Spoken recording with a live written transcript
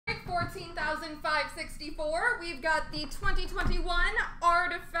2,564. We've got the 2021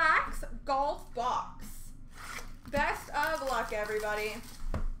 Artifacts Golf Box. Best of luck, everybody.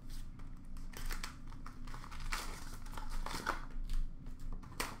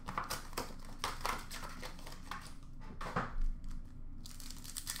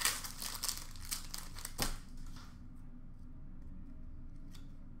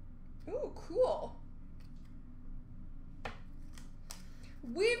 Ooh, cool.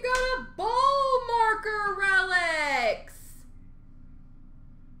 We've got a ball marker relics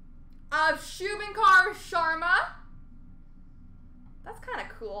of CloutsnChara. That's kind of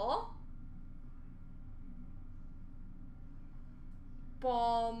cool.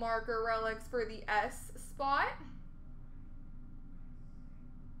 Ball marker relics for the S spot.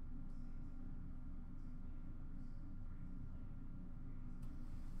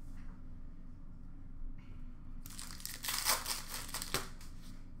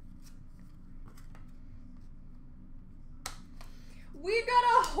 We've got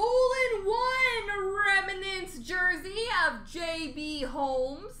a hole-in-one Remnants jersey of J.B.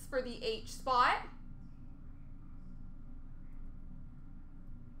 Holmes for the H spot.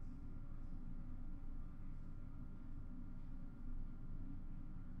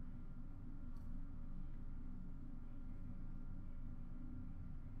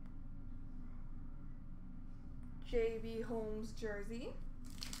 J.B. Holmes jersey.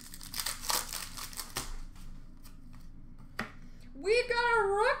 We've got a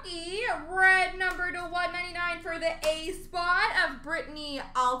rookie, red number to 199 for the A spot of Brittany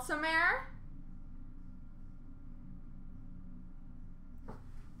Altamere.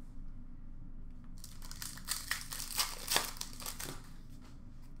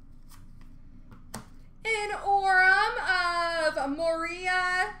 An Aurum of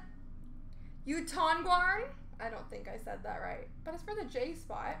Moria Utongwarn. I don't think I said that right, but it's for the J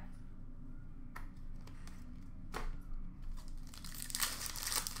spot.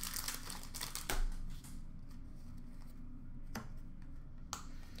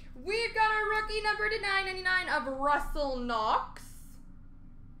 We've got a rookie number to 999 of Russell Knox.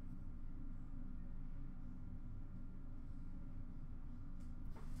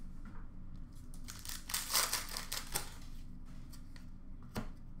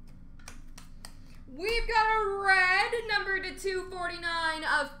 We've got a red number to 249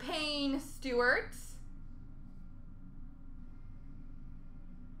 of Payne Stewart.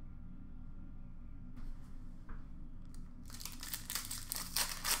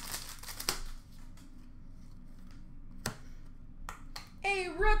 A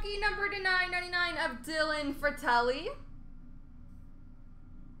rookie number to 999 of Dylan Fratelli.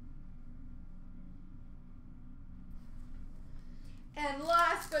 And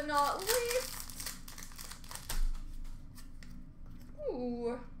last but not least,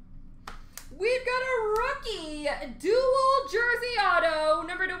 ooh, we've got a rookie dual jersey auto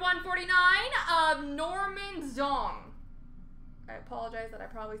number to 149 of Norman Zong. I apologize that I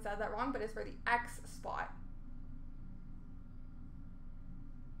probably said that wrong, but it's for the X spot.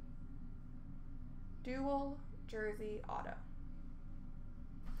 Dual jersey auto.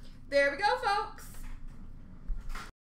 There we go, folks.